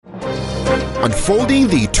unfolding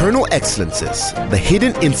the eternal excellences, the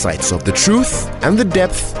hidden insights of the truth, and the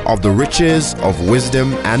depth of the riches of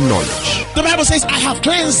wisdom and knowledge. The Bible says, I have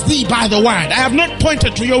cleansed thee by the word. I have not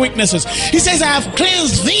pointed to your weaknesses. He says, I have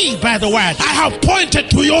cleansed thee by the word. I have pointed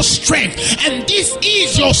to your strength. And this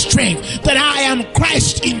is your strength, that I am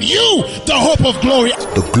Christ in you, the hope of glory.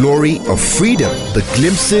 The glory of freedom, the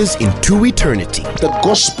glimpses into eternity. The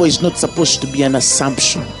gospel is not supposed to be an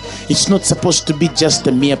assumption. It's not supposed to be just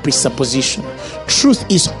a mere presupposition. Truth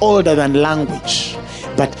is older than language,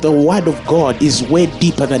 but the word of God is way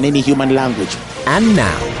deeper than any human language. And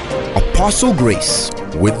now, Apostle Grace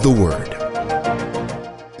with the word.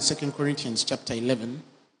 2 Corinthians chapter 11,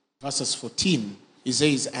 verses 14, he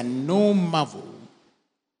says, and no marvel,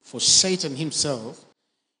 for Satan himself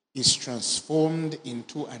is transformed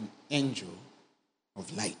into an angel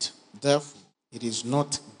of light. Therefore, it is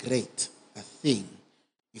not great a thing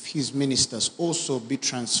if his ministers also be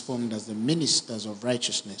transformed as the ministers of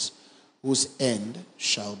righteousness, whose end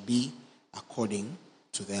shall be according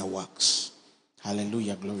to their works.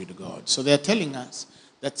 Hallelujah, glory to God. So they're telling us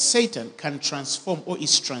that Satan can transform or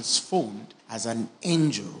is transformed as an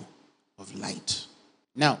angel of light.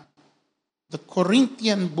 Now, the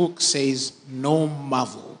Corinthian book says no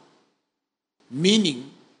marvel,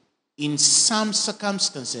 meaning in some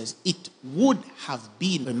circumstances it would have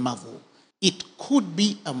been a marvel. It could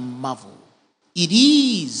be a marvel. It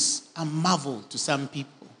is a marvel to some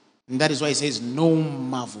people. And that is why it says no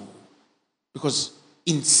marvel. Because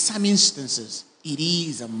in some instances, it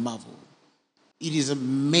is a marvel. It is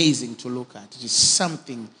amazing to look at. It is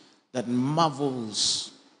something that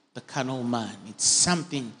marvels the carnal man. It's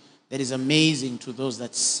something that is amazing to those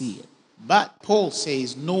that see it. But Paul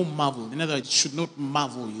says no marvel. In other words, it should not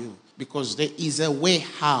marvel you. Because there is a way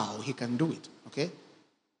how he can do it. Okay?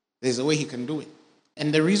 There's a way he can do it.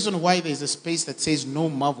 And the reason why there's a space that says no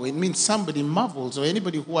marvel, it means somebody marvels, or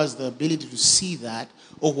anybody who has the ability to see that,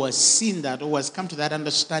 or who has seen that, or who has come to that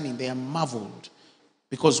understanding, they are marveled.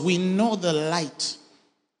 Because we know the light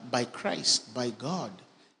by Christ, by God.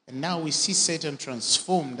 And now we see Satan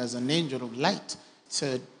transformed as an angel of light. It's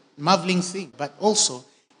a marveling thing. But also,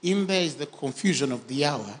 in there is the confusion of the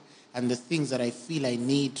hour and the things that I feel I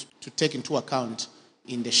need to take into account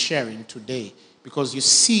in the sharing today. Because you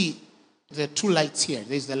see, there are two lights here.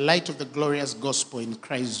 There's the light of the glorious gospel in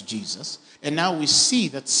Christ Jesus. And now we see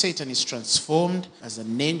that Satan is transformed as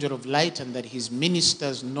an angel of light, and that his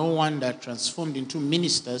ministers, no wonder, are transformed into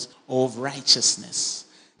ministers of righteousness.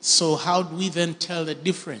 So how do we then tell the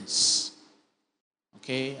difference?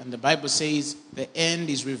 Okay, and the Bible says the end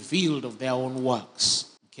is revealed of their own works.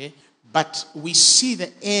 Okay, but we see the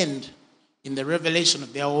end in the revelation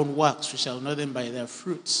of their own works. We shall know them by their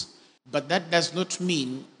fruits. But that does not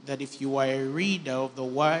mean that if you are a reader of the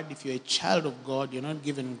word, if you're a child of God, you're not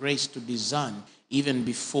given grace to discern even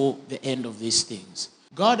before the end of these things.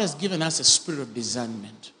 God has given us a spirit of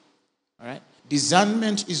discernment. All right?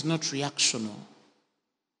 Discernment is not reactional.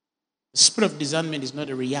 The spirit of discernment is not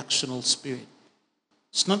a reactional spirit.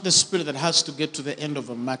 It's not the spirit that has to get to the end of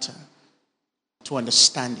a matter to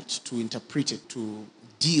understand it, to interpret it, to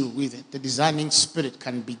deal with it. The discerning spirit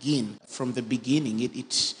can begin from the beginning.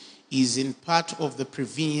 It is in part of the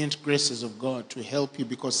prevenient graces of God to help you,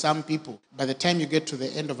 because some people, by the time you get to the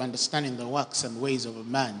end of understanding the works and ways of a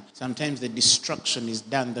man, sometimes the destruction is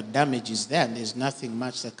done, the damage is there, and there's nothing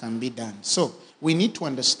much that can be done. So we need to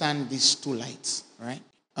understand these two lights, right?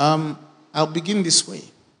 I'll begin this way.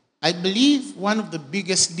 I believe one of the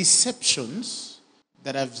biggest deceptions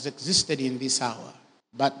that has existed in this hour,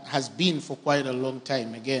 but has been for quite a long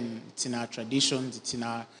time. Again, it's in our traditions, it's in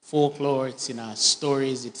our folklore, it's in our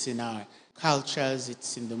stories, it's in our cultures,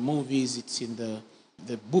 it's in the movies, it's in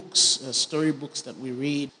the books, story books that we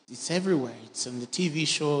read. It's everywhere. It's on the TV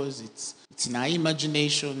shows, it's in our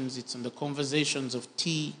imaginations, it's in the conversations of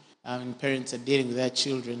tea when parents are dealing with their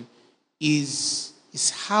children, is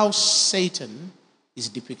how Satan is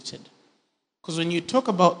depicted. Because when you talk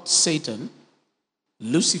about Satan,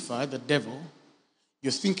 Lucifer, the devil,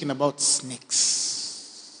 you're thinking about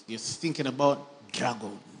snakes. You're thinking about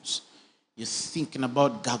dragons. You're thinking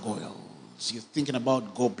about gargoyles. You're thinking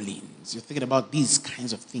about goblins. You're thinking about these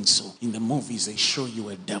kinds of things. So in the movies, they show you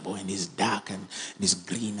a devil, and he's dark and he's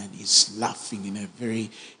green and he's laughing in a very,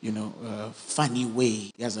 funny way.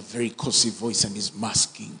 He has a very cozy voice and he's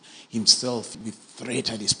masking himself with threat,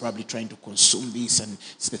 and he's probably trying to consume this. And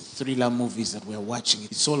it's the thriller movies that we're watching.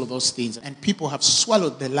 It's all of those things. And people have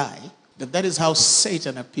swallowed the lie that is how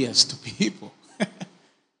Satan appears to people.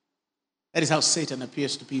 That is how Satan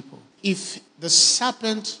appears to people. If the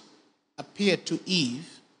serpent appeared to Eve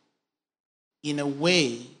in a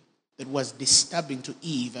way that was disturbing to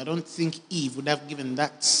Eve, I don't think Eve would have given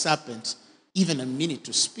that serpent even a minute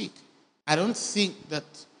to speak. I don't think that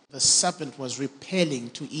the serpent was repelling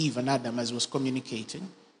to Eve and Adam as he was communicating.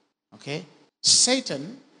 Okay?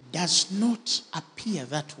 Satan does not appear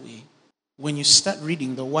that way. When you start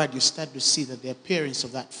reading the word, you start to see that the appearance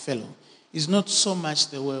of that fellow is not so much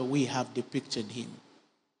the way we have depicted him.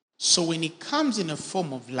 So when he comes in a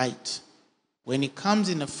form of light, when he comes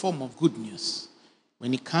in a form of good news,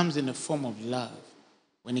 when he comes in a form of love,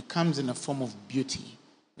 when he comes in a form of beauty,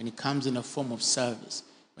 when he comes in a form of service,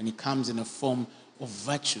 when he comes in a form of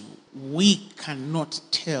virtue, we cannot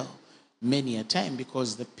tell many a time,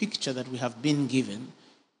 because the picture that we have been given,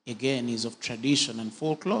 again, is of tradition and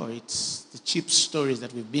folklore. It's the cheap stories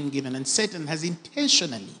that we've been given. And Satan has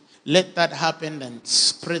intentionally let that happen and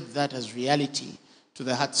spread that as reality to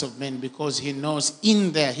the hearts of men, because he knows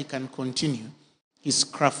in there he can continue his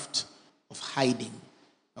craft of hiding,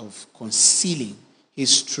 of concealing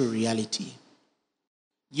his true reality.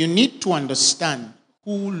 You need to understand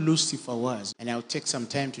who Lucifer was. And I'll take some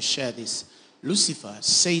time to share this. Lucifer,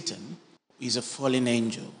 Satan, is a fallen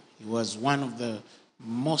angel. He was one of the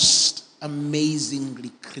most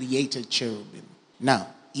amazingly created cherubim. Now,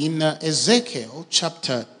 in Ezekiel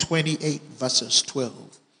chapter 28, verses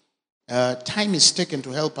 12, time is taken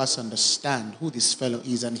to help us understand who this fellow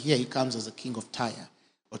is. And here he comes as a king of Tyre,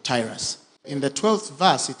 or Tyrus. In the 12th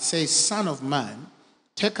verse, it says, Son of man,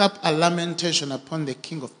 take up a lamentation upon the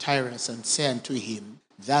king of Tyrus, and say unto him,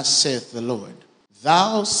 Thus saith the Lord,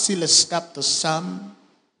 Thou sealest up the sum,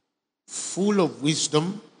 full of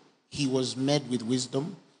wisdom. He was made with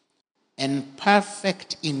wisdom, and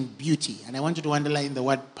perfect in beauty. And I want you to underline the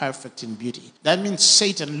word perfect in beauty. That means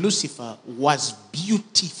Satan, Lucifer, was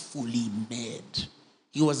beautifully made.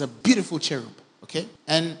 He was a beautiful cherub. Okay?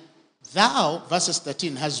 And thou, verses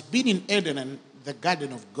 13, has been in Eden and the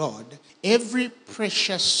garden of God. Every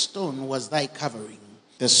precious stone was thy covering.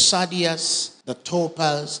 The sardius, the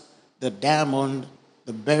topaz, the diamond,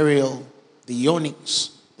 the beryl, the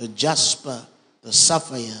onyx, the jasper, the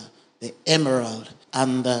sapphire, the emerald,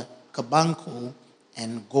 and the carbuncle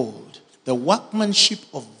and gold. The workmanship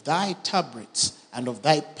of thy tabrets and of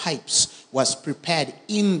thy pipes was prepared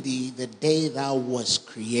in thee the day thou wast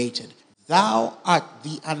created. Thou art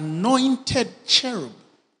the anointed cherub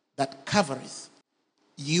that covereth.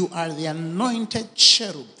 You are the anointed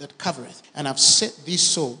cherub that covereth. And I've set thee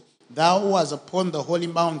so. Thou wast upon the holy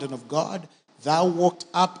mountain of God. Thou walked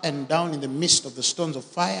up and down in the midst of the stones of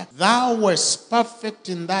fire. Thou wast perfect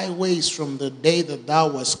in thy ways from the day that thou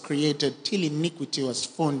wast created, till iniquity was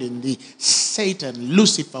found in thee. Satan,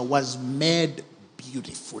 Lucifer, was made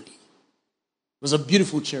beautifully. He was a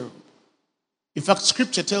beautiful cherub. In fact,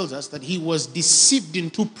 scripture tells us that he was deceived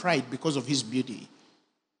into pride because of his beauty.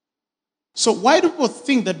 So why do people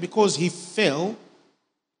think that because he fell,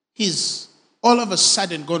 he's all of a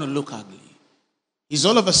sudden going to look ugly? He's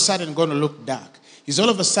all of a sudden going to look dark. He's all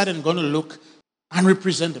of a sudden going to look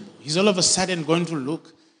unrepresentable. He's all of a sudden going to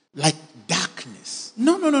look like darkness.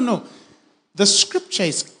 No. The scripture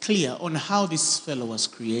is clear on how this fellow was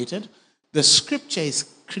created. The scripture is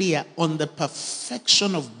clear on the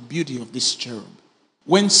perfection of beauty of this cherub.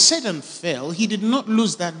 When Satan fell, he did not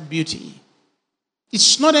lose that beauty.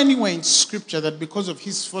 It's not anywhere in scripture that because of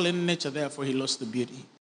his fallen nature, therefore he lost the beauty.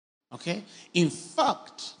 Okay? In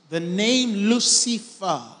fact, the name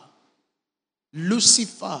Lucifer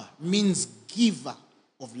means giver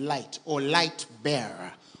of light, or light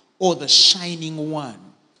bearer, or the shining one.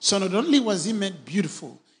 So not only was he made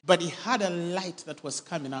beautiful, but he had a light that was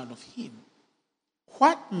coming out of him.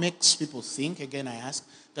 What makes people think, again I ask,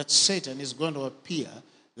 that Satan is going to appear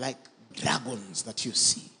like dragons that you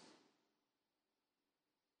see?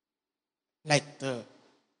 Like the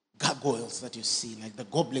gargoyles that you see, like the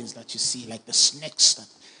goblins that you see, like the snakes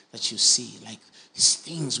that you see, like these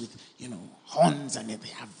things with, horns, and they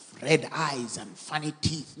have red eyes and funny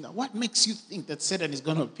teeth. Now, what makes you think that Satan is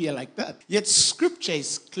going to appear like that? Yet scripture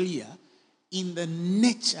is clear in the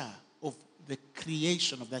nature of the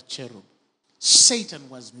creation of that cherub. Satan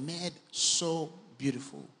was made so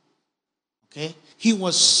beautiful. Okay? He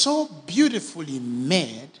was so beautifully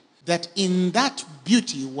made that in that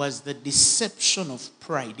beauty was the deception of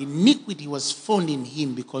pride. Iniquity was found in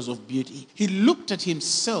him because of beauty. He looked at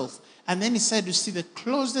himself and then he said, you see, the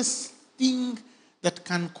closest thing that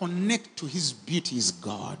can connect to his beauty is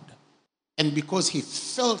God. And because he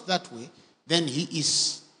felt that way, then he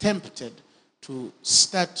is tempted to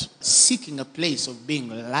start seeking a place of being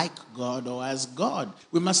like God or as God.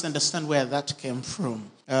 We must understand where that came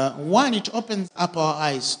from. One, it opens up our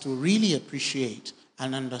eyes to really appreciate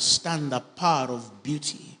and understand the power of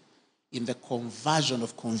beauty in the conversion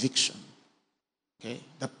of conviction. Okay?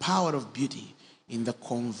 The power of beauty in the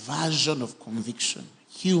conversion of conviction,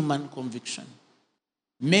 human conviction.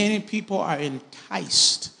 Many people are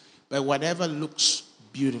enticed by whatever looks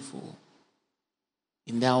beautiful,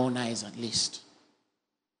 in their own eyes at least.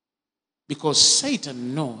 Because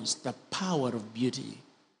Satan knows the power of beauty.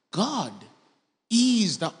 God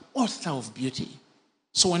is the author of beauty.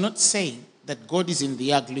 So we're not saying that God is in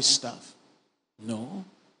the ugly stuff. No.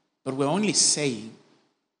 But we're only saying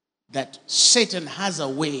that Satan has a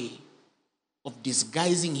way of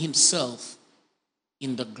disguising himself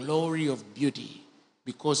in the glory of beauty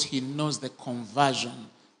because he knows the conversion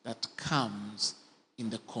that comes in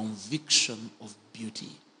the conviction of beauty.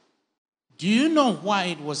 Do you know why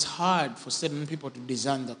it was hard for certain people to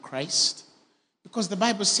discern the Christ? Because the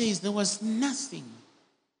Bible says there was nothing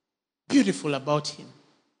beautiful about him.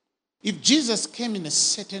 If Jesus came in a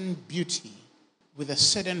certain beauty, with a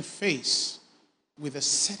certain face, with a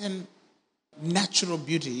certain natural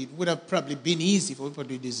beauty, it would have probably been easy for people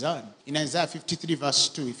to discern. In Isaiah 53 verse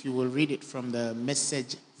 2, if you will read it from the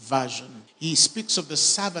Message version, he speaks of the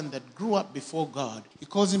servant that grew up before God. He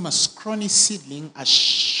calls him a scrawny seedling, a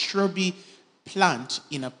shrubby plant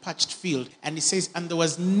in a parched field. And he says, and there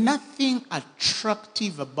was nothing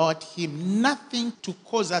attractive about him, nothing to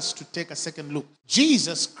cause us to take a second look.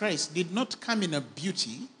 Jesus Christ did not come in a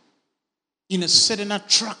beauty, in a certain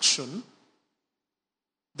attraction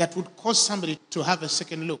that would cause somebody to have a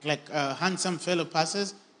second look. Like a handsome fellow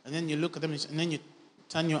passes, and then you look at them, and then you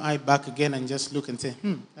turn your eye back again and just look and say,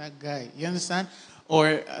 that guy. You understand?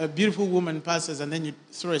 Or a beautiful woman passes, and then you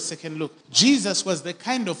throw a second look. Jesus was the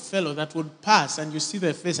kind of fellow that would pass, and you see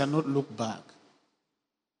their face and not look back.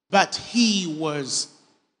 But he was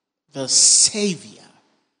the Savior,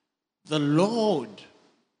 the Lord,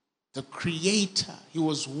 the Creator. He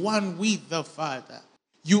was one with the Father.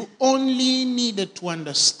 You only needed to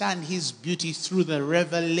understand his beauty through the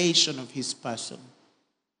revelation of his person.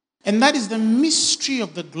 And that is the mystery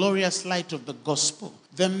of the glorious light of the gospel.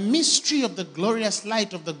 The mystery of the glorious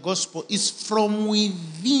light of the gospel is from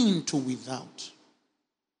within to without.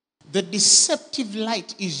 The deceptive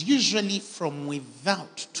light is usually from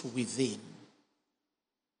without to within.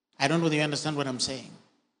 I don't know whether you understand what I'm saying.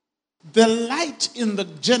 The light in the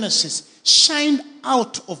Genesis shined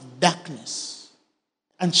out of darkness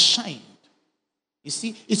and shined. You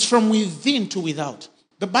see, it's from within to without.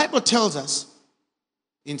 The Bible tells us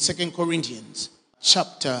in 2 Corinthians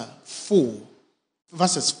chapter 4,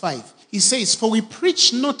 verses 5, he says, for we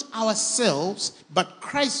preach not ourselves, but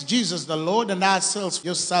Christ Jesus the Lord, and ourselves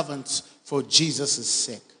your servants for Jesus'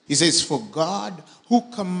 sake. He says, for God, who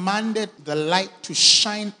commanded the light to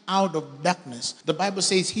shine out of darkness, the Bible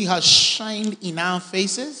says he has shined in our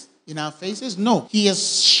faces. In our faces? No. He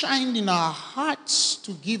has shined in our hearts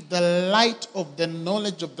to give the light of the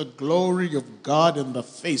knowledge of the glory of God in the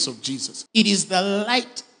face of Jesus. It is the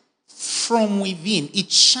light from within.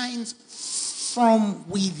 It shines from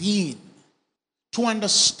within. To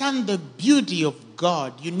understand the beauty of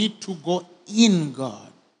God, you need to go in God.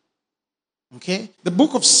 Okay? The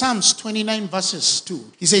book of Psalms 29 verses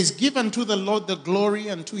 2. He says, give unto the Lord the glory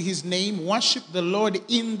unto his name. Worship the Lord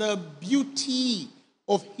in the beauty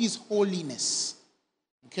of his holiness.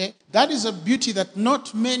 Okay? That is a beauty that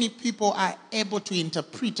not many people are able to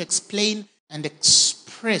interpret, explain, and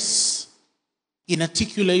express in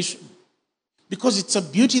articulation. Because it's a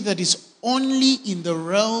beauty that is only in the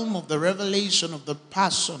realm of the revelation of the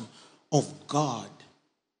person of God.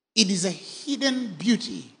 It is a hidden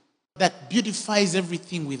beauty that beautifies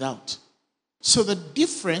everything without. So the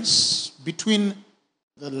difference between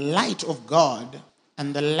the light of God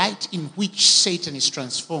and the light in which Satan is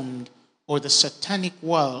transformed, or the satanic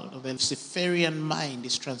world, or the Luciferian mind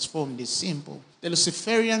is transformed, is simple. The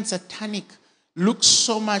Luciferian satanic looks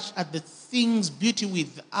so much at the things beauty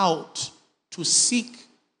without to seek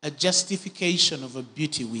a justification of a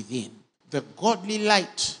beauty within. The godly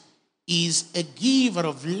light is a giver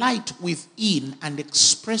of light within and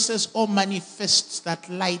expresses or manifests that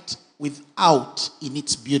light without in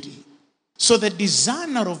its beauty. So the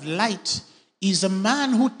discerner of light is a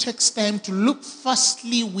man who takes time to look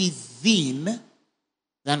firstly within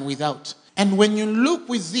than without. And when you look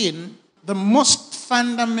within, the most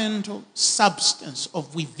fundamental substance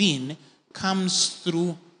of within comes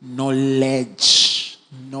through knowledge.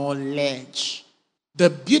 Knowledge. The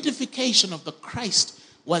beautification of the Christ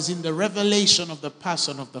was in the revelation of the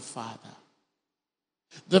person of the Father.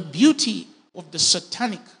 The beauty of the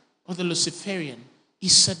satanic or the Luciferian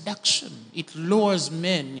is seduction. It lures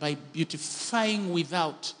men by beautifying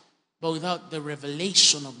without, but without the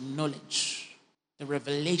revelation of knowledge. The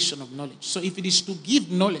revelation of knowledge. So if it is to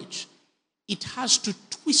give knowledge, it has to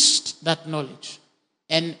twist that knowledge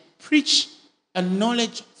and preach a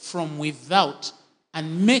knowledge from without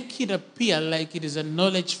and make it appear like it is a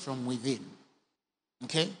knowledge from within.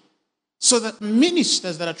 Okay? So the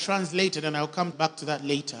ministers that are translated, and I'll come back to that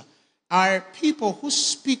later, are people who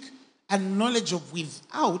speak a knowledge of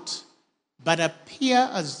without but appear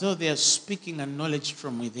as though they are speaking a knowledge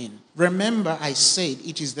from within. Remember, I said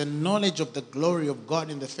it is the knowledge of the glory of God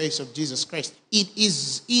in the face of Jesus Christ. It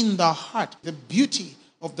is in the heart. The beauty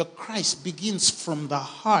of the Christ begins from the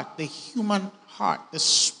heart, the human heart, the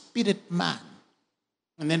spirit man,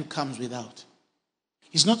 and then comes without.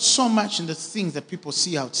 It's not so much in the things that people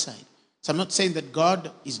see outside. So I'm not saying that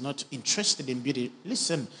God is not interested in beauty.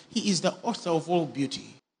 Listen, He is the author of all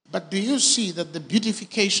beauty. But do you see that the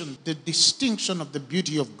beautification, the distinction of the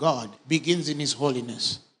beauty of God begins in His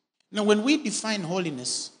holiness? Now, when we define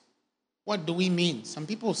holiness, what do we mean? Some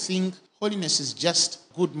people think holiness is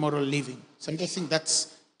just good moral living. Some people think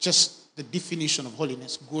that's just the definition of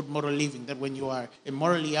holiness, good moral living, that when you are a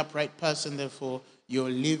morally upright person, therefore you're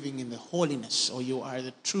living in the holiness, or you are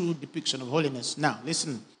the true depiction of holiness. Now,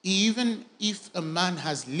 listen, even if a man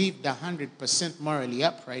has lived 100% morally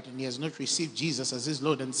upright and he has not received Jesus as his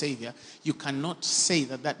Lord and Savior, you cannot say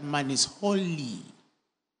that that man is holy.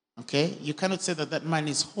 Okay? You cannot say that that man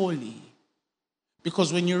is holy.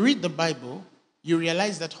 Because when you read the Bible, you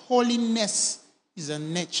realize that holiness is a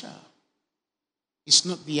nature. It's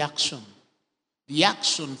not the action. The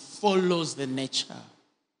action follows the nature.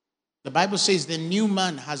 The Bible says the new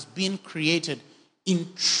man has been created in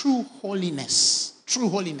true holiness. True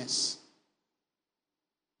holiness.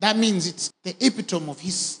 That means it's the epitome of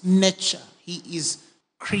his nature. He is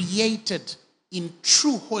created in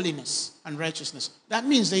true holiness and righteousness. That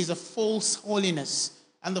means there is a false holiness.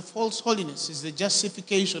 And the false holiness is the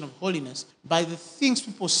justification of holiness by the things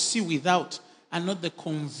people see without and not the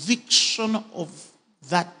conviction of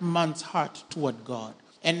that man's heart toward God.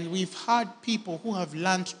 And we've had people who have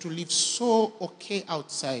learned to live so okay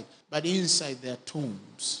outside, but inside their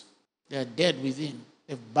tombs. They're dead within.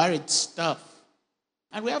 They've buried stuff.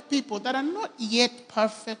 And we have people that are not yet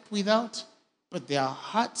perfect without, but their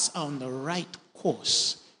hearts are on the right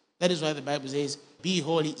course. That is why the Bible says, be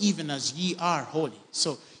holy even as ye are holy.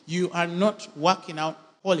 So you are not working out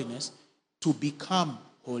holiness to become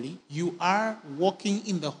holy. You are walking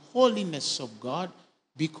in the holiness of God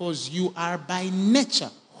because you are by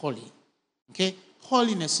nature holy. Okay?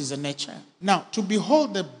 Holiness is a nature. Now, to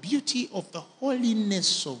behold the beauty of the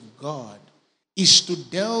holiness of God is to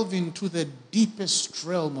delve into the deepest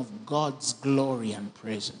realm of God's glory and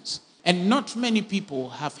presence. And not many people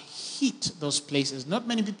have hit those places. Not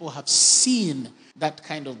many people have seen that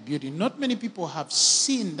kind of beauty. Not many people have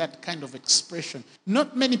seen that kind of expression.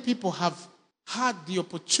 Not many people have had the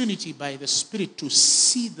opportunity by the Spirit to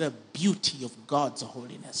see the beauty of God's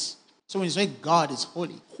holiness. So when you say God is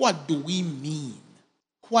holy, what do we mean?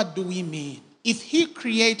 What do we mean? If He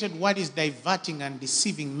created what is diverting and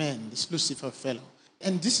deceiving men, this Lucifer fellow,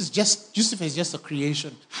 and this is just, Lucifer is just a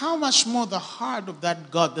creation, how much more the heart of that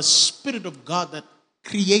God, the Spirit of God that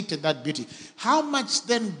created that beauty, how much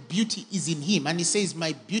then beauty is in Him? And He says,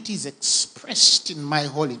 my beauty is expressed in my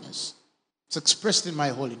holiness. It's expressed in my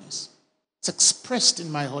holiness. It's expressed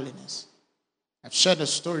in my holiness. I've shared a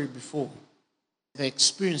story before. The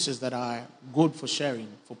experiences that are good for sharing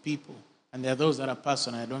for people, and there are those that are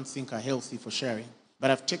personal, I don't think are healthy for sharing. But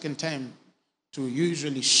I've taken time to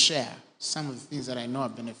usually share some of the things that I know are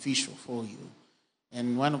beneficial for you.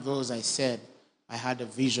 And one of those, I said, I had a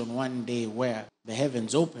vision one day where the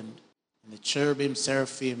heavens opened, and the cherubim,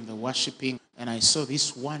 seraphim, the worshiping, and I saw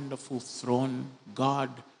this wonderful throne, God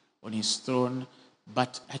on His throne,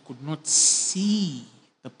 but I could not see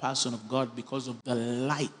the person of God because of the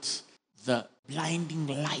light, the blinding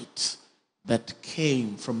light that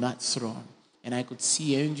came from that throne. And I could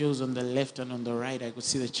see angels on the left and on the right. I could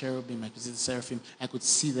see the cherubim, I could see the seraphim. I could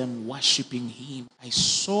see them worshiping Him. I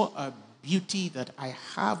saw a beauty that I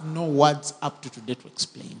have no words up to today to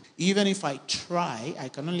explain. Even if I try, I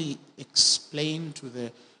can only explain to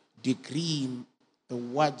the degree the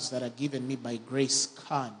words that are given me by grace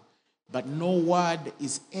can. But no word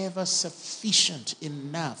is ever sufficient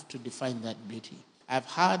enough to define that beauty.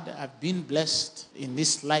 I've been blessed in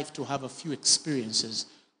this life to have a few experiences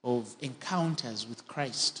of encounters with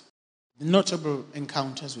Christ, notable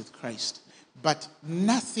encounters with Christ. But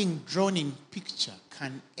nothing drawn in picture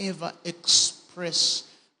can ever express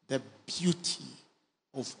the beauty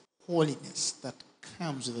of holiness that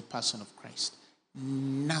comes with the person of Christ.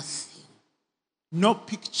 Nothing. No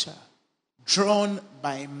picture drawn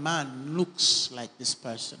by man looks like this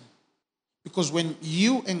person. Because when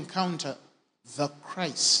you encounter the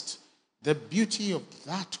Christ, The beauty of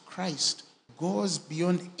that Christ goes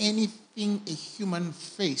beyond anything a human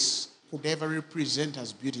face could ever represent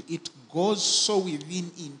as beauty. It goes so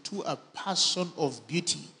within into a person of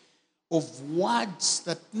beauty, of words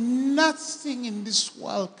that nothing in this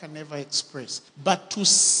world can ever express. But to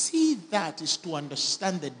see that is to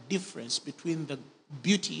understand the difference between the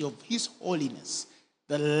beauty of his holiness,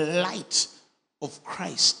 the light of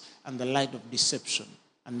Christ, and the light of deception,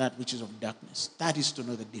 and that which is of darkness. That is to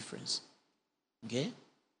know the difference. Okay?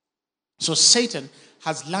 So Satan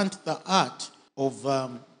has learned the art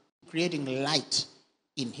of creating light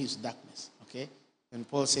in his darkness. Okay? And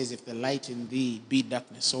Paul says, if the light in thee be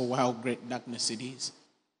darkness, oh, how great darkness it is.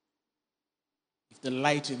 If the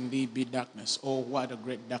light in thee be darkness, oh, what a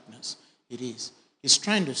great darkness it is. He's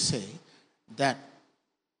trying to say that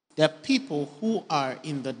there are people who are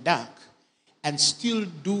in the dark and still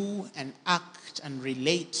do and act and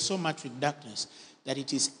relate so much with darkness that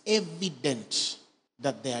it is evident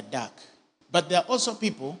that they are dark. But there are also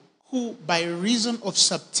people who, by reason of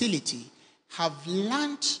subtlety, have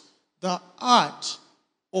learnt the art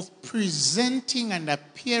of presenting and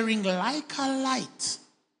appearing like a light.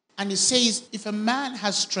 And he says, if a man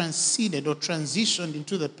has transcended or transitioned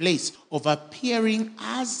into the place of appearing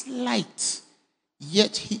as light,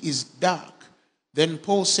 yet he is dark, then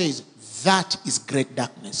Paul says, that is great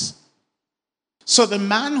darkness. So the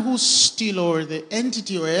man who's still, or the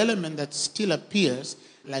entity or element that still appears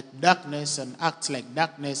like darkness and acts like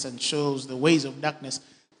darkness and shows the ways of darkness,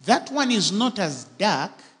 that one is not as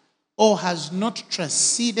dark or has not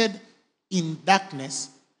transcended in darkness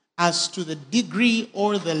as to the degree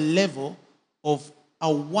or the level of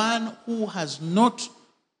a one who has not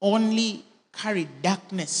only carried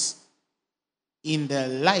darkness in their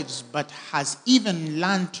lives, but has even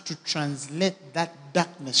learned to translate that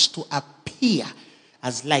darkness to appear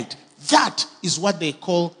as light. That is what they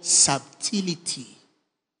call subtlety.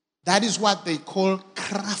 That is what they call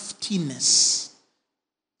craftiness.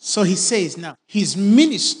 So he says now, his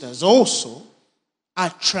ministers also are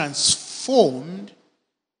transformed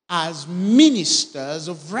as ministers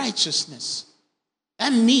of righteousness.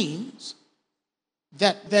 That means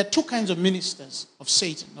that there are two kinds of ministers of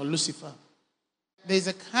Satan or Lucifer. There's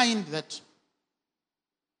a kind that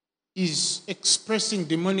is expressing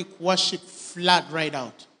demonic worship flat right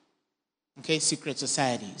out. Okay, secret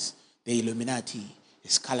societies, the Illuminati, the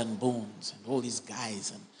Skull and Bones, and all these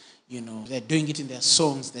guys, and they're doing it in their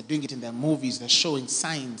songs, they're doing it in their movies, they're showing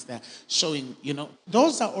signs, they're showing,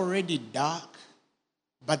 those are already dark,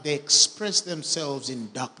 but they express themselves in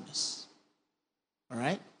darkness. All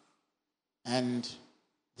right? And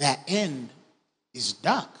their end is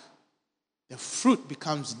dark. The fruit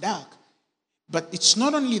becomes dark. But it's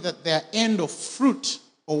not only that their end of fruit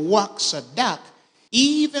or works are dark,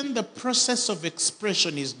 even the process of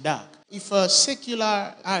expression is dark. If a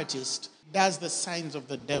secular artist does the signs of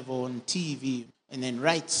the devil on TV and then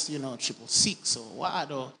writes, 666 or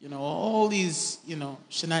what, or, all these,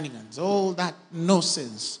 shenanigans, all that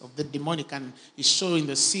nonsense of the demonic, and is showing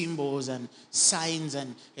the symbols and signs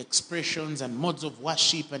and expressions and modes of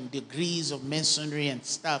worship and degrees of masonry and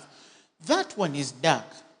stuff, that one is dark.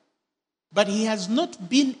 But he has not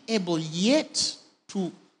been able yet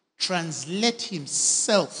to translate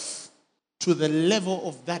himself to the level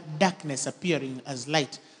of that darkness appearing as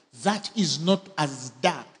light. That is not as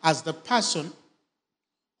dark as the person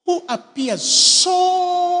who appears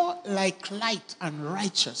so like light and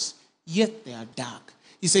righteous, yet they are dark.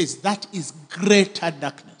 He says that is greater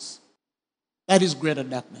darkness. That is greater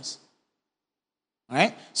darkness. All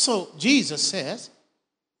right? So Jesus says,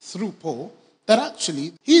 through Paul, that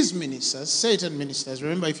actually his ministers, Satan ministers,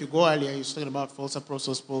 remember if you go earlier, he was talking about false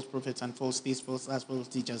apostles, false prophets, and false thieves, false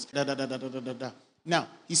teachers, Now,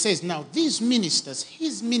 he says, now these ministers,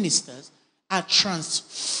 his ministers, are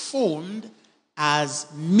transformed as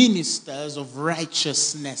ministers of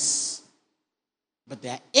righteousness. But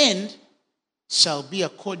their end shall be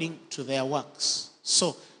according to their works.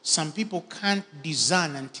 So, some people can't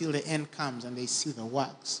discern until the end comes and they see the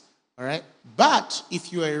works. All right? But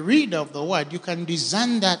if you are a reader of the word, you can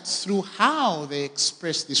discern that through how they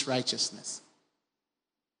express this righteousness.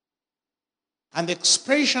 And the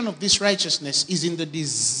expression of this righteousness is in the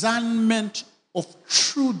discernment of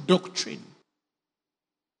true doctrine.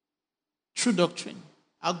 True doctrine.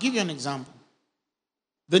 I'll give you an example.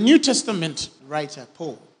 The New Testament writer,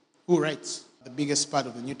 Paul, who writes the biggest part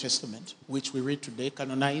of the New Testament, which we read today,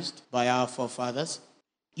 canonized by our forefathers,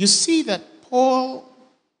 you see that Paul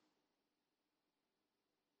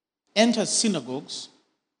enters synagogues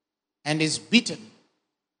and is beaten.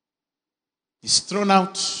 He's thrown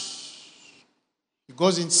out. He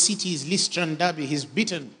goes in cities, Lystra and Derbe, he's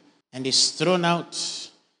beaten. and is thrown out.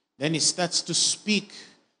 Then he starts to speak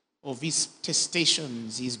of his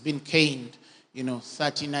testations. He's been caned,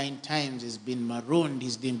 39 times. He's been marooned.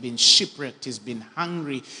 He's been shipwrecked. He's been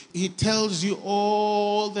hungry. He tells you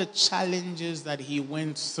all the challenges that he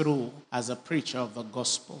went through as a preacher of the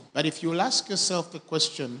gospel. But if you'll ask yourself the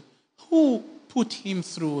question, who put him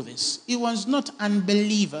through this? It was not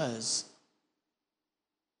unbelievers.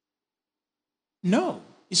 No,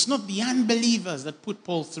 it's not the unbelievers that put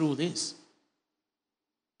Paul through this.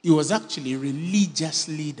 It was actually religious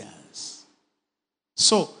leaders.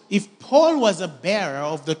 So, if Paul was a bearer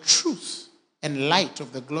of the truth and light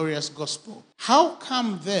of the glorious gospel, how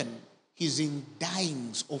come then he's in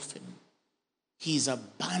dyings often? He's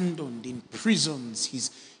abandoned in prisons. He's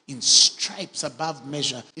in stripes above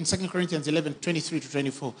measure. In 2 Corinthians 11, 23 to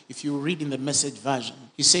 24, if you read in the Message version,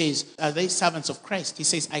 he says, are they servants of Christ? He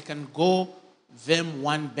says, I can go them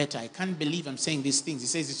one better. I can't believe I'm saying these things. He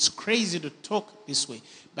says, it's crazy to talk this way,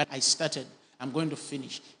 but I started. I'm going to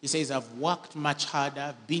finish. He says, I've worked much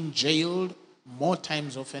harder, been jailed more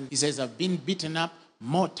times often. He says, I've been beaten up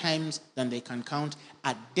more times than they can count.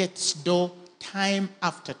 At death's door, time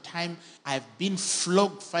after time. I've been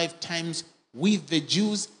flogged 5 times with the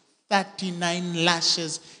Jews, 39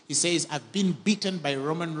 lashes. He says, I've been beaten by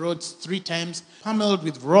Roman roads 3 times, pummeled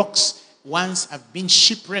with rocks once. I've been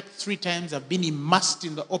shipwrecked 3 times. I've been immersed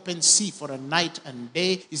in the open sea for a night and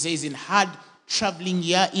day. He says, in hard traveling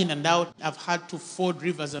year in and out, I've had to ford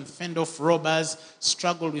rivers and fend off robbers,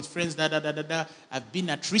 struggled with friends, I've been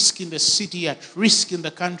at risk in the city, at risk in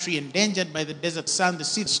the country, endangered by the desert sun, the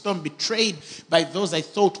sea storm, betrayed by those I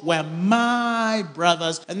thought were my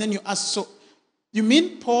brothers. And then you ask, so you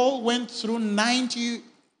mean Paul went through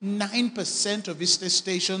 99% of his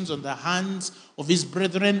testations on the hands of his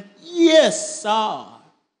brethren? Yes, sir.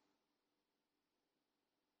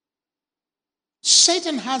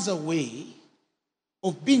 Satan has a way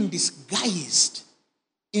of being disguised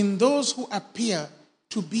in those who appear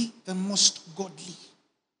to be the most godly,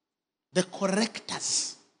 the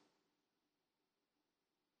correctors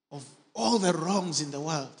of all the wrongs in the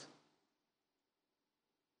world.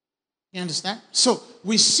 You understand? So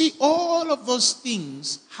we see all of those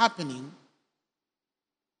things happening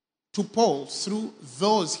to Paul through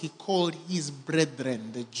those he called his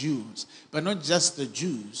brethren, the Jews. But not just the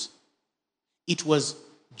Jews. It was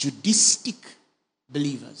Judaistic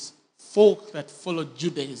believers, folk that followed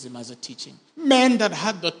Judaism as a teaching, men that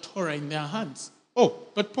had the Torah in their hands. Oh,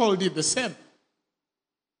 but Paul did the same.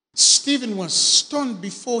 Stephen was stoned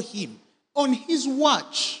before him on his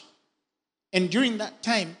watch. And during that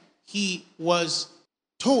time, he was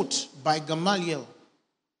taught by Gamaliel,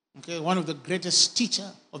 one of the greatest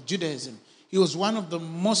teachers of Judaism. He was one of the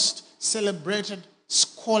most celebrated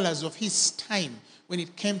scholars of his time when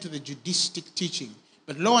it came to the Judaistic teaching.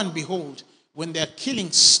 But lo and behold, when they're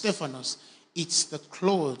killing Stephanos, it's the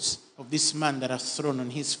clothes of this man that are thrown on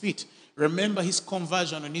his feet. Remember his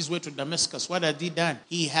conversion on his way to Damascus. What had he done?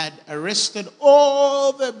 He had arrested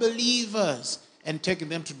all the believers and taken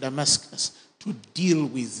them to Damascus to deal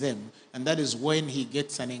with them. And that is when he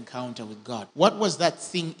gets an encounter with God. What was that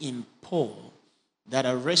thing in Paul that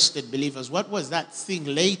arrested believers? What was that thing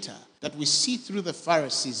later that we see through the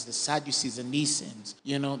Pharisees, the Sadducees, and Essenes?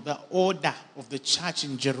 The order of the church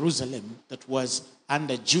in Jerusalem that was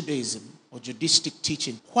under Judaism or Judaistic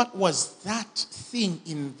teaching. What was that thing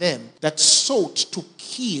in them that sought to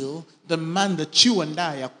kill the man that you and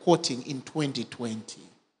I are quoting in 2020?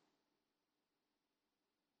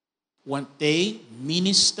 Weren't they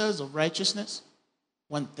ministers of righteousness?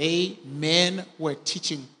 Weren't they men who were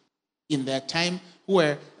teaching in their time, who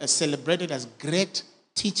were celebrated as great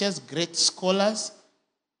teachers, great scholars,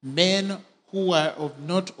 men who were of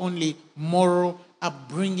not only moral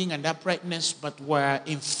upbringing and uprightness, but were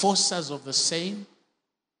enforcers of the same?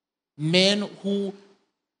 Men who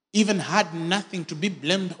even had nothing to be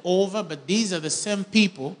blamed over, but these are the same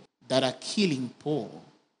people that are killing Paul,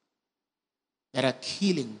 that are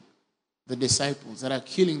killing the disciples, that are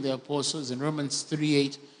killing the apostles. In Romans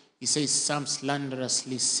 3:8, he says, some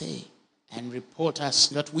slanderously say and report us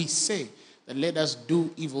that we say that let us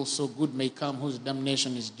do evil so good may come, whose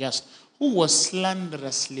damnation is just. Who was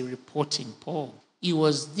slanderously reporting Paul? It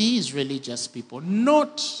was these religious people,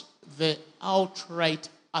 not the outright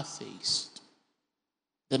atheist,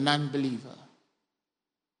 the non-believer.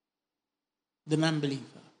 The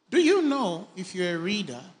non-believer. Do you know, if you're a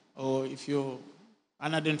reader or if you're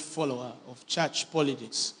an ardent follower of church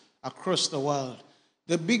politics across the world,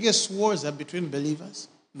 the biggest wars are between believers,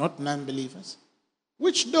 not non-believers?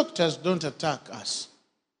 Which doctors don't attack us?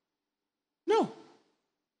 No.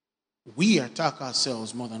 We attack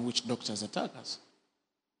ourselves more than which doctors attack us.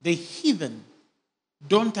 The heathen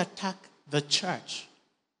don't attack the church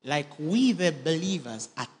like we, the believers,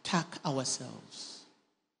 attack ourselves.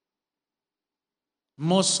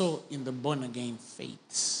 More so in the born-again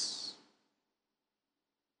faiths.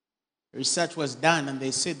 Research was done and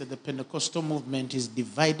they said that the Pentecostal movement is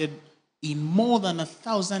divided in more than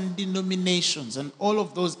 1,000 denominations, and all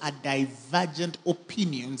of those are divergent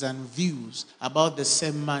opinions and views about the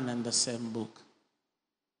same man and the same book.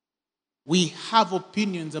 We have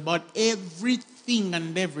opinions about everything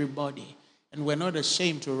and everybody, and we're not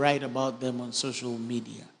ashamed to write about them on social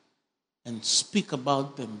media and speak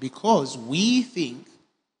about them because we think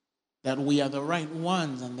that we are the right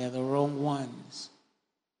ones and they're the wrong ones.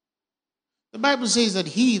 The Bible says that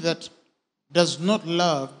he that does not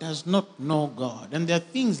love does not know God. And there are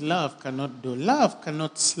things love cannot do. Love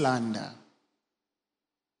cannot slander.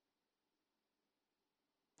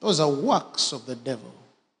 Those are works of the devil.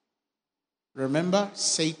 Remember,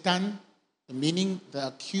 Satan, the meaning the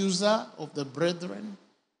accuser of the brethren.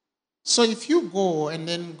 So if you go and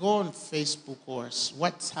then go on Facebook or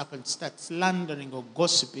what's happened, start slandering or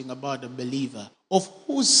gossiping about a believer, of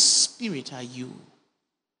whose spirit are you?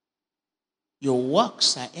 Your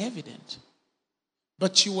works are evident.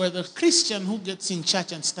 But you are the Christian who gets in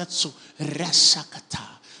church and starts to rasakata,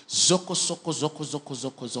 zoko zoko zoko zoko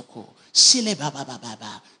zoko zoko, sile baba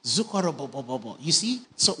baba, zukoro bobo bobo. You see?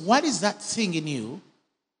 So what is that thing in you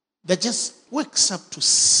that just wakes up to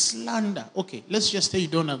slander? Okay, let's just say you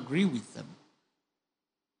don't agree with them.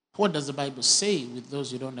 What does the Bible say with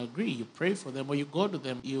those you don't agree? You pray for them, or you go to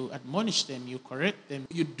them, you admonish them, you correct them,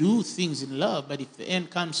 you do things in love. But if the end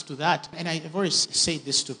comes to that, and I've always said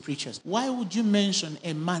this to preachers, why would you mention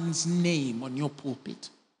a man's name on your pulpit?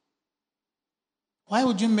 Why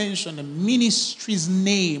would you mention a ministry's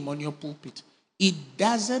name on your pulpit? It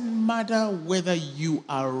doesn't matter whether you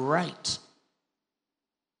are right,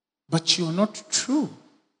 but you're not true.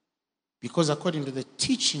 Because according to the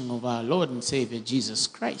teaching of our Lord and Savior Jesus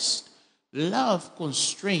Christ, love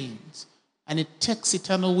constrains, and it takes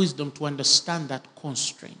eternal wisdom to understand that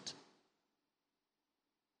constraint.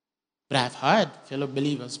 But I've heard fellow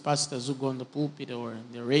believers, pastors who go on the pulpit or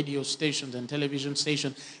the radio stations and television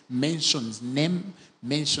stations, mentions name,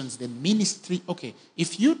 mentions the ministry. Okay,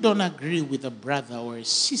 if you don't agree with a brother or a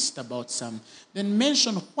sister about something, then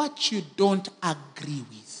mention what you don't agree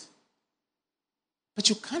with. But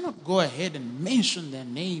you cannot go ahead and mention their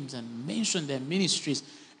names and mention their ministries,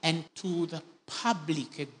 and to the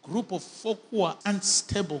public, a group of folk who are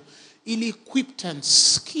unstable, ill-equipped and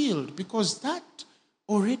skilled, because that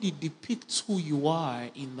already depicts who you are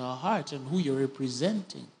in the heart and who you're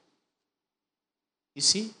representing. You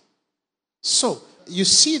see? So, you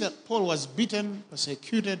see that Paul was beaten,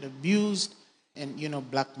 persecuted, abused, and,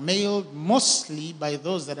 blackmailed, mostly by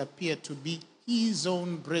those that appear to be his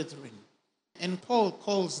own brethren. And Paul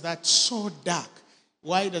calls that so dark.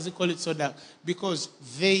 Why does he call it so dark? Because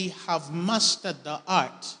they have mastered the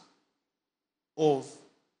art of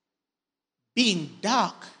being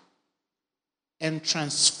dark and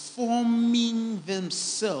transforming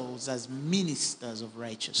themselves as ministers of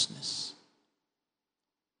righteousness.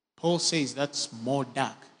 Paul says that's more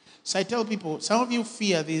dark. So I tell people, some of you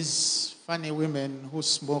fear these funny women who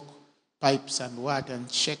smoke pipes and what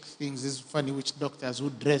and shake things, these funny witch doctors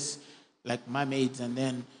who dress like mermaids and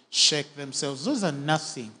then shake themselves. Those are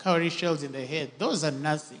nothing. Cowrie shells in the head, those are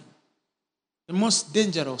nothing. The most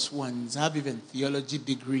dangerous ones have even theology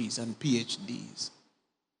degrees and PhDs.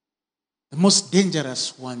 The most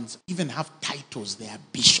dangerous ones even have titles. They are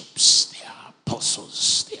bishops, they are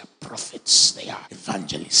apostles, they are prophets, they are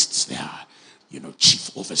evangelists, they are,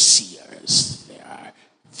 chief overseers, they are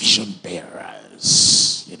vision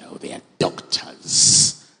bearers, they are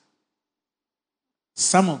doctors.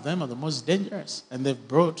 Some of them are the most dangerous, and they've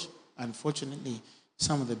brought, unfortunately,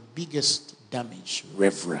 some of the biggest damage.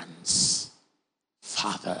 Reverends,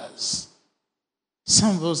 fathers.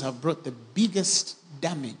 Some of those have brought the biggest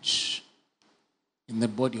damage in the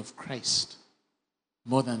body of Christ,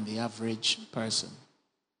 more than the average person.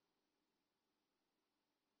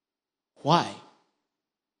 Why?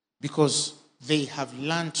 Because they have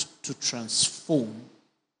learned to transform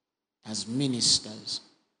as ministers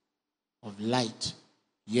of light,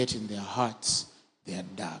 yet in their hearts they are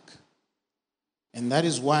dark. And that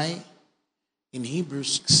is why in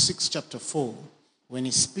Hebrews 6 chapter 4, when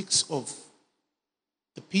he speaks of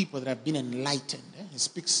the people that have been enlightened, he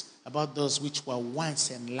speaks about those which were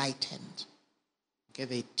once enlightened. Okay,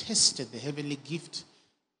 they tasted the heavenly gift,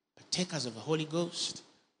 partakers of the Holy Ghost.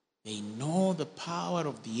 They know the power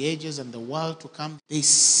of the ages and the world to come. They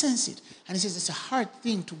sense it. And he says it's a hard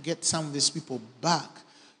thing to get some of these people back,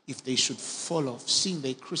 if they should fall off, seeing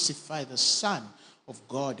they crucify the Son of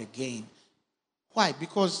God again. Why?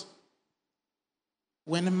 Because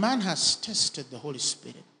when a man has tested the Holy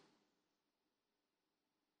Spirit,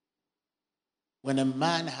 when a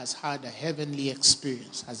man has had a heavenly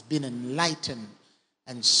experience, has been enlightened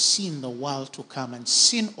and seen the world to come and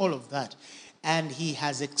seen all of that, and he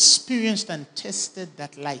has experienced and tested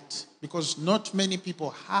that light, because not many people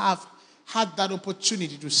have had that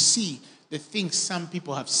opportunity to see the things some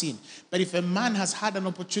people have seen. But if a man has had an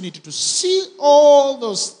opportunity to see all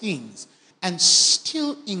those things and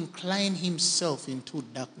still incline himself into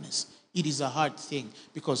darkness, it is a hard thing.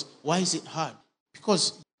 Because why is it hard?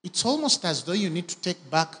 Because it's almost as though you need to take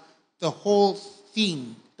back the whole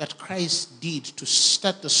thing that Christ did to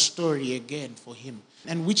start the story again for him.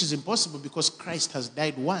 And which is impossible because Christ has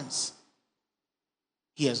died once.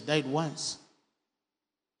 He has died once.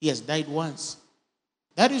 He has died once.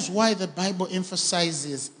 That is why the Bible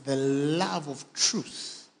emphasizes the love of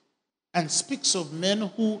truth and speaks of men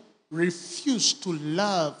who refuse to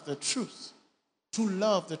love the truth. To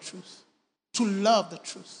love the truth. To love the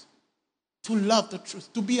truth. To love the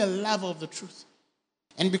truth. To be a lover of the truth.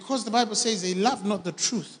 And because the Bible says they love not the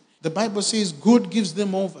truth, the Bible says God gives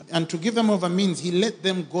them over. And to give them over means he let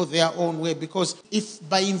them go their own way. Because if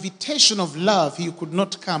by invitation of love he could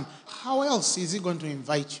not come, how else is he going to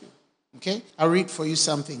invite you? Okay? I'll read for you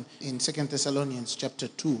something in 2 Thessalonians chapter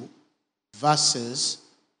 2, verses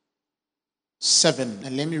 7.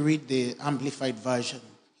 And let me read the Amplified Version.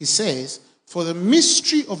 He says, "For the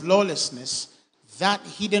mystery of lawlessness, that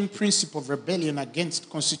hidden principle of rebellion against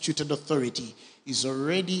constituted authority, is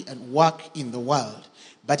already at work in the world,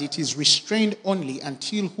 but it is restrained only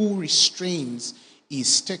until who restrains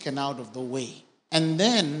is taken out of the way. And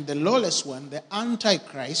then the lawless one, the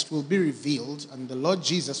Antichrist, will be revealed, and the Lord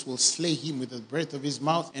Jesus will slay him with the breath of his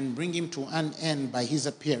mouth and bring him to an end by his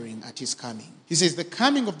appearing at his coming." He says the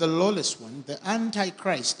coming of the lawless one, the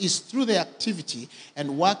Antichrist, is through the activity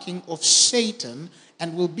and working of Satan,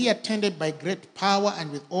 and will be attended by great power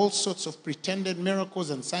and with all sorts of pretended miracles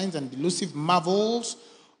and signs and delusive marvels,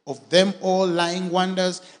 of them all lying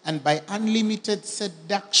wonders, and by unlimited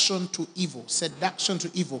seduction to evil,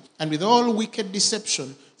 and with all wicked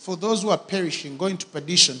deception for those who are perishing, going to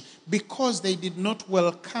perdition, because they did not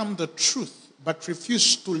welcome the truth, but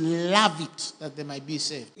refused to love it, that they might be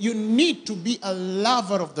saved. You need to be a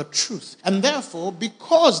lover of the truth. And therefore,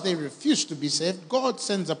 because they refuse to be saved, God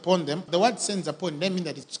sends upon them. The word sends upon them means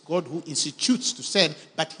that it's God who institutes to send,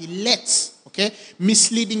 but he lets,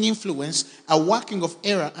 misleading influence, a working of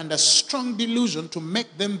error, and a strong delusion to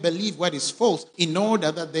make them believe what is false, in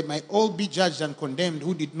order that they might all be judged and condemned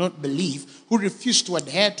who did not believe, who refused to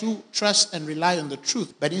adhere to, trust, and rely on the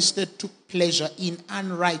truth, but instead took pleasure in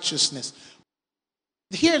unrighteousness.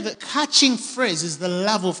 Here the catching phrase is the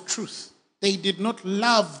love of truth. They did not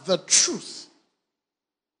love the truth.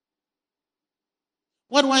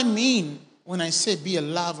 What do I mean when I say be a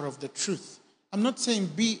lover of the truth? I'm not saying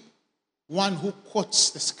be one who quotes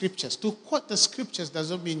the scriptures. To quote the scriptures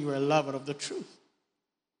doesn't mean you're a lover of the truth.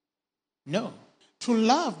 No. To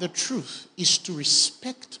love the truth is to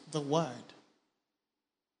respect the word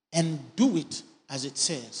and do it as it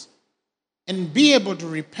says. And be able to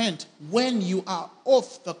repent when you are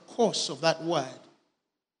off the course of that word.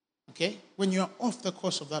 Okay? When you are off the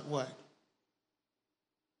course of that word.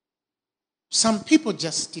 Some people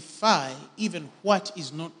justify even what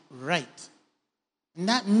is not right. And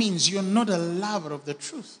that means you're not a lover of the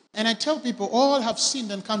truth. And I tell people, all have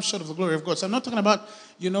sinned and come short of the glory of God. So I'm not talking about,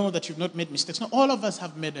 that you've not made mistakes. No, all of us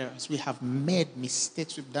have made errors. We have made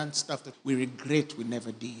mistakes. We've done stuff that we regret we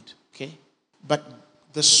never did. Okay? But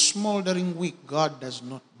the smoldering wick, God does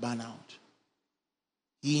not burn out.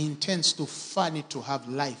 He intends to fan it to have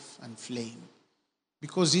life and flame.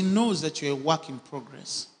 Because he knows that you're a work in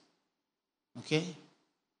progress. Okay?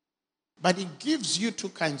 But he gives you two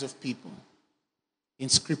kinds of people in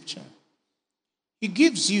Scripture. He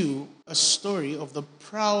gives you a story of the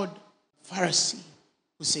proud Pharisee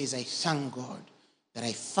who says, I thank God that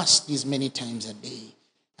I fast these many times a day.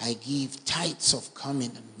 I give tithes of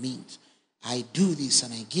cumin and mint. I do this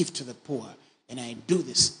and I give to the poor. And I do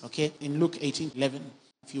this. Okay? In Luke 18:11,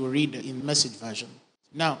 if you read in Message version.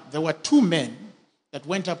 Now, there were two men that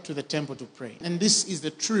went up to the temple to pray. And this is the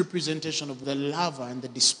true representation of the lover and the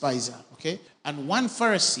despiser. Okay? And one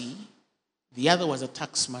Pharisee, the other was a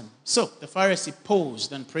taxman. So the Pharisee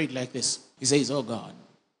paused and prayed like this. He says, oh God,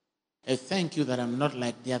 I thank you that I'm not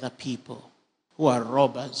like the other people who are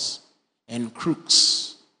robbers and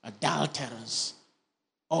crooks, adulterers.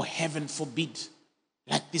 Oh, heaven forbid,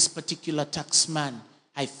 like this particular taxman,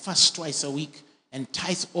 I fast twice a week and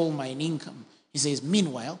tithe all mine income. He says,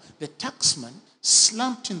 meanwhile, the taxman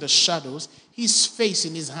slumped in the shadows, his face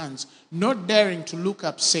in his hands, not daring to look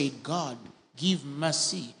up, said, God, give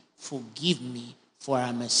mercy, forgive me, for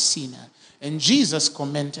I'm a sinner. And Jesus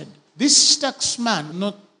commented, this taxman,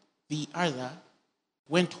 not the other,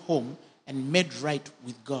 went home and made right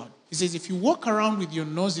with God. He says, if you walk around with your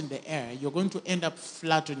nose in the air, you're going to end up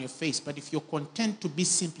flat on your face. But if you're content to be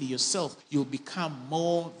simply yourself, you'll become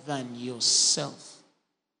more than yourself.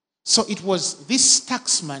 So it was this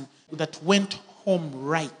taxman that went home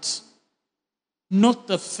right, not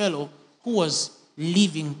the fellow who was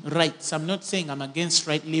living right. So I'm not saying I'm against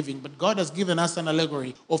right living, but God has given us an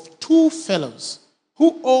allegory of two fellows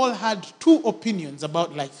who all had two opinions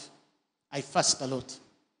about life. I fast a lot.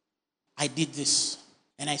 I did this.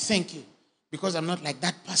 And I thank you because I'm not like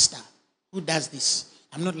that pastor who does this.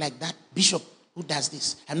 I'm not like that bishop who does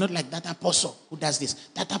this. I'm not like that apostle who does this.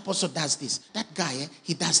 That apostle does this. That guy,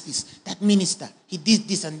 he does this. That minister, he did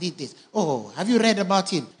this and did this. Oh, have you read about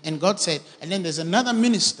him? And God said, and then there's another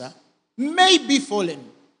minister, may be fallen.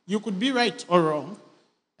 You could be right or wrong.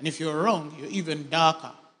 And if you're wrong, you're even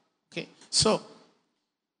darker. Okay? So,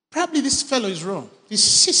 probably this fellow is wrong. This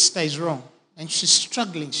sister is wrong. And she's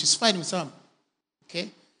struggling. She's fighting with some. Okay?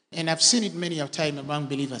 And I've seen it many a time among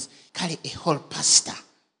believers. Carry a whole pastor.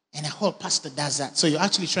 And a whole pastor does that. So you're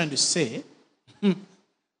actually trying to say,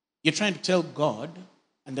 you're trying to tell God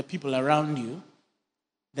and the people around you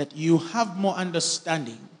that you have more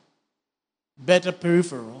understanding, better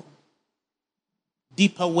peripheral,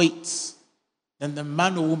 deeper weights than the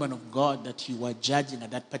man or woman of God that you are judging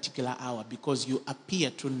at that particular hour because you appear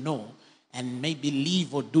to know and maybe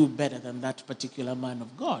live or do better than that particular man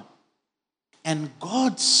of God. And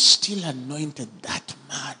God still anointed that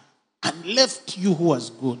man and left you who was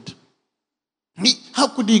good. How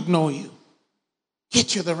could he ignore you?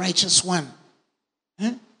 Yet you're the righteous one.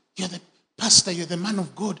 You're the pastor, you're the man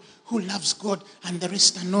of God who loves God and the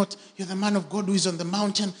rest are not. You're the man of God who is on the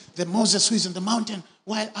mountain, the Moses who is on the mountain,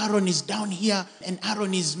 while Aaron is down here and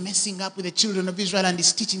Aaron is messing up with the children of Israel and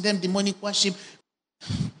is teaching them demonic worship.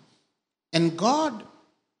 And God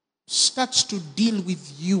starts to deal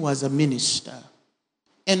with you as a minister.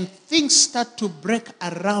 And things start to break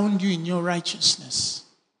around you in your righteousness.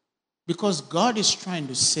 Because God is trying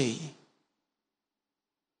to say,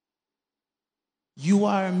 you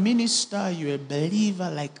are a minister, you're a believer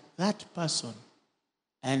like that person.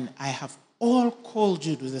 And I have all called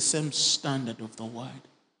you to the same standard of the word.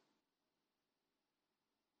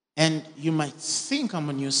 And you might think I'm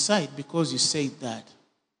on your side because you say that.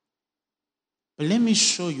 But let me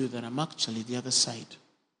show you that I'm actually the other side.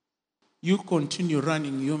 You continue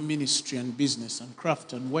running your ministry and business and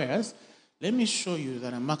craft and wares. Let me show you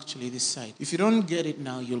that I'm actually this side. If you don't get it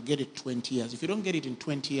now, you'll get it 20 years. If you don't get it in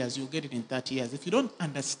 20 years, you'll get it in 30 years. If you don't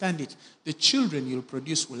understand it, the children you'll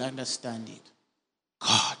produce will understand it.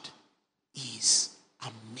 God is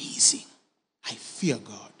amazing. I fear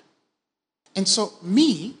God. And so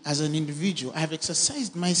me, as an individual, I have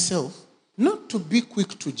exercised myself not to be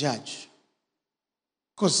quick to judge.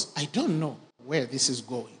 Because I don't know where this is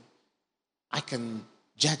going. I can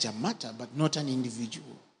judge a matter, but not an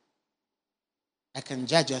individual. I can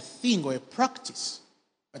judge a thing or a practice,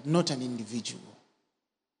 but not an individual.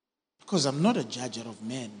 Because I'm not a judger of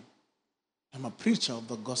men. I'm a preacher of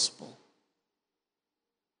the gospel.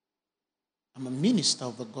 I'm a minister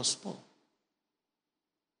of the gospel.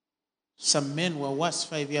 Some men were worse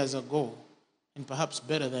 5 years ago, and perhaps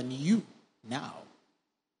better than you now.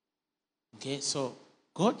 Okay, so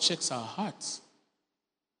God checks our hearts.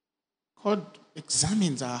 God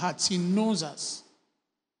examines our hearts. He knows us.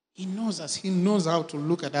 He knows us. He knows how to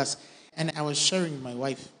look at us. And I was sharing with my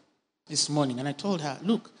wife this morning, and I told her,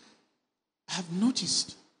 look, I have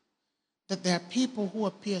noticed that there are people who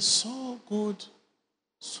appear so good,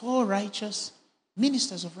 so righteous,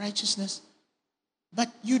 ministers of righteousness, but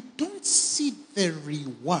you don't see the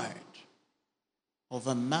reward of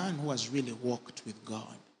a man who has really walked with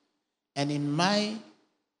God. And in my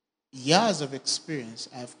years of experience,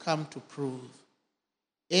 I've come to prove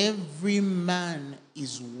every man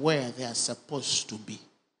is where they are supposed to be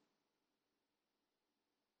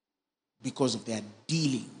because of their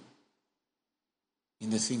dealing in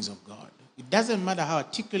the things of God. It doesn't matter how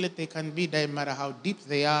articulate they can be, doesn't matter how deep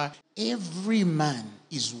they are. Every man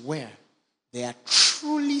is where they are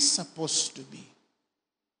truly supposed to be.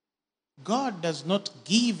 God does not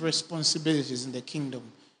give responsibilities in the kingdom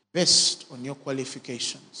based on your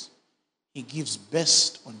qualifications. He gives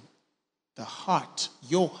best on the heart,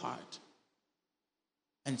 your heart.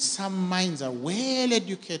 And some minds are well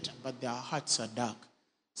educated, but their hearts are dark.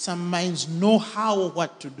 Some minds know how or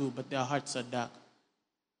what to do, but their hearts are dark.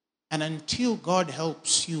 And until God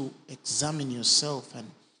helps you examine yourself and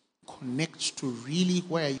connect to really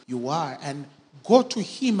where you are and go to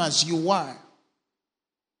Him as you are,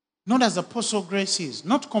 not as Apostle Grace is,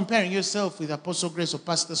 not comparing yourself with Apostle Grace or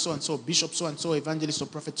Pastor so-and-so, Bishop so-and-so, Evangelist or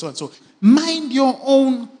Prophet so-and-so. Mind your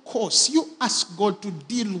own course. You ask God to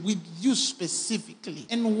deal with you specifically.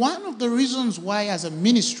 And one of the reasons why as a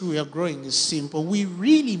ministry we are growing is simple. We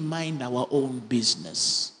really mind our own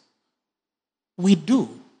business. We do.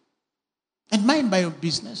 And mind my own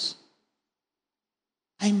business.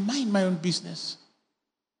 I mind my own business.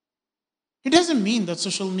 It doesn't mean that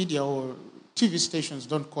social media or TV stations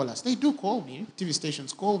don't call us. They do call me. TV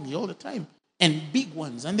stations call me all the time. And big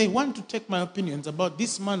ones. And they want to take my opinions about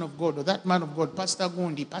this man of God or that man of God, Pastor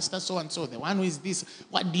Gundi, Pastor so-and-so, the one who is this.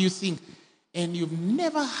 What do you think? And you've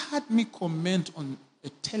never had me comment on a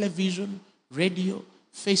television, radio,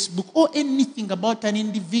 Facebook, or anything about an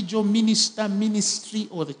individual minister, ministry,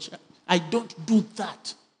 or the church. I don't do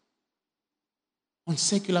that on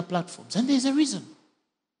secular platforms. And there's a reason.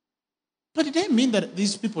 But it doesn't mean that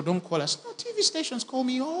these people don't call us. No, TV stations call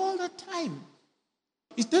me all the time.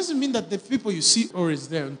 It doesn't mean that the people you see always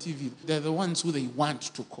there on TV, they're the ones who they want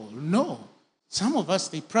to call. No. Some of us,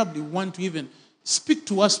 they probably want to even speak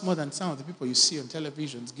to us more than some of the people you see on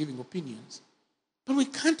televisions giving opinions. But we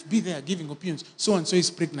can't be there giving opinions. So-and-so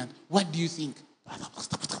is pregnant. What do you think?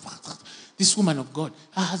 This woman of God,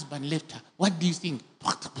 her husband left her. What do you think?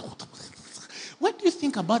 What do you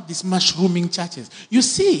think about these mushrooming churches? You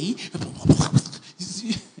see,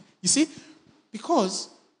 because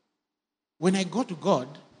when I go to God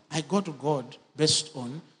based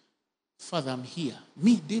on, Father, I'm here.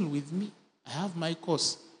 Me, deal with me. I have my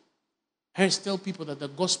course. I always tell people that the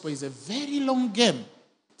gospel is a very long game.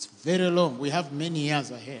 It's very long. We have many years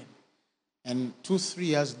ahead. And 2-3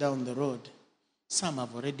 years down the road, some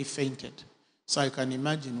have already fainted. So I can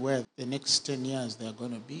imagine where the next 10 years they're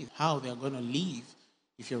going to be, how they're going to live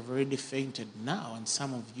if you've already fainted now and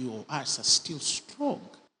some of you or us are still strong.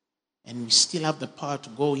 And we still have the power to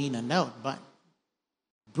go in and out, but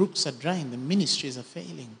brooks are drying, the ministries are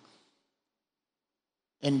failing.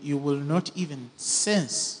 And you will not even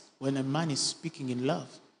sense when a man is speaking in love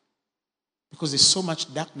because there's so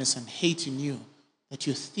much darkness and hate in you that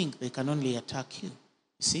you think they can only attack you.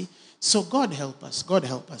 You see? So God help us, God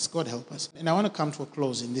help us, God help us. And I want to come to a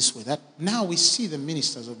close in this way, that now we see the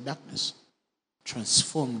ministers of darkness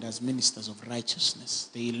transformed as ministers of righteousness.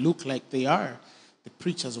 They look like they are the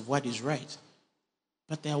preachers of what is right,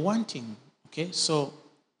 but they are wanting. Okay, so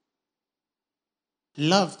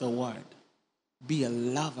love the word. Be a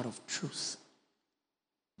lover of truth.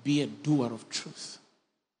 Be a doer of truth.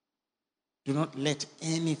 Do not let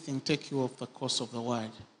anything take you off the course of the word.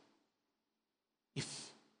 If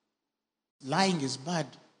lying is bad,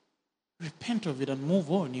 repent of it and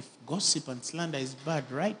move on. If gossip and slander is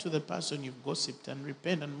bad, write to the person you've gossiped and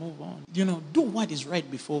repent and move on. Do what is right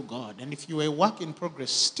before God. And if you're a work in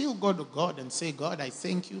progress, still go to God and say, God, I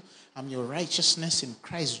thank you. I'm your righteousness in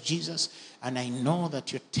Christ Jesus. And I know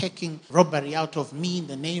that you're taking robbery out of me in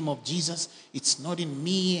the name of Jesus. It's not in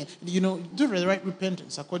me. Do the right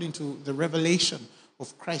repentance according to the revelation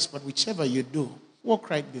of Christ. But whichever you do, walk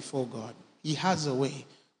right before God. He has a way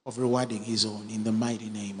of rewarding his own in the mighty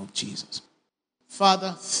name of Jesus.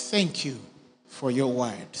 Father, thank you for your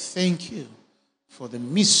word. Thank you for the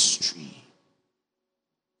mystery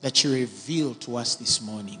that you revealed to us this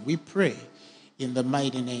morning. We pray in the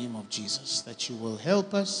mighty name of Jesus that you will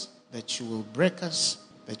help us, that you will break us,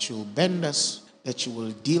 that you will bend us, that you will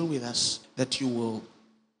deal with us, that you will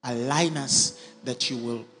align us, that you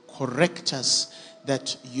will correct us,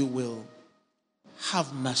 that you will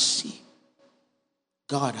have mercy.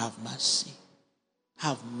 God, have mercy.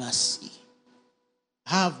 Have mercy.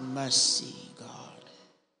 Have mercy, God.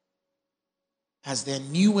 As they're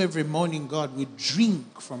new every morning, God, we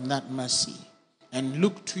drink from that mercy and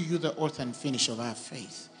look to you, the author and finisher of our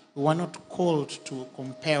faith. We are not called to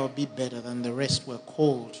compare or be better than the rest. We're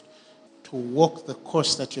called to walk the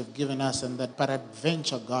course that you've given us, and that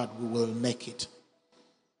peradventure, God, we will make it.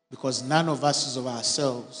 Because none of us is of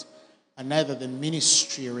ourselves. And neither the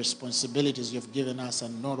ministry or responsibilities you've given us are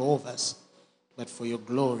not of us, but for your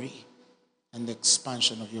glory and the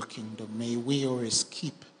expansion of your kingdom. May we always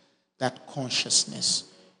keep that consciousness.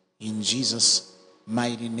 In Jesus'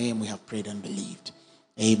 mighty name we have prayed and believed.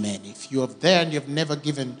 Amen. If you're there and you've never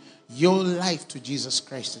given your life to Jesus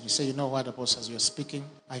Christ, and you say, you know what, Apostle, as you're speaking,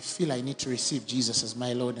 I feel I need to receive Jesus as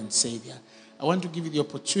my Lord and Savior. I want to give you the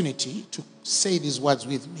opportunity to say these words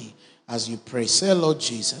with me as you pray. Say, Lord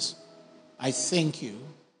Jesus, I thank you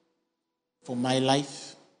for my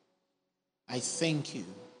life. I thank you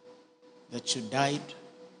that you died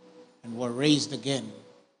and were raised again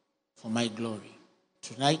for my glory.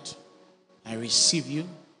 Tonight, I receive you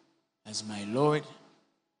as my Lord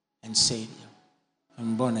and Savior.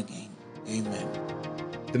 I'm born again. Amen.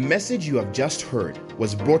 The message you have just heard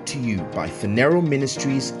was brought to you by Phaneroo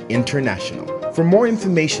Ministries International. For more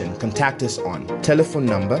information, contact us on telephone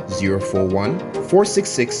number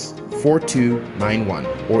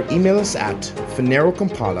 041-466-4291 or email us at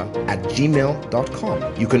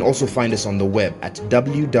phanerokampala@gmail.com. You can also find us on the web at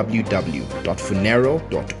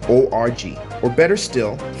www.phaneroo.org. Or better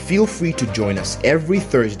still, feel free to join us every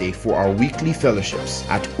Thursday for our weekly fellowships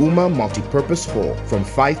at Uma Multipurpose Hall from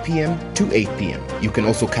 5 p.m. to 8 p.m. You can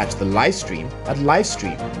also catch the live stream at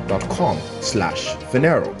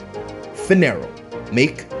livestream.com/Phaneroo. Phaneroo,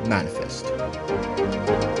 make manifest.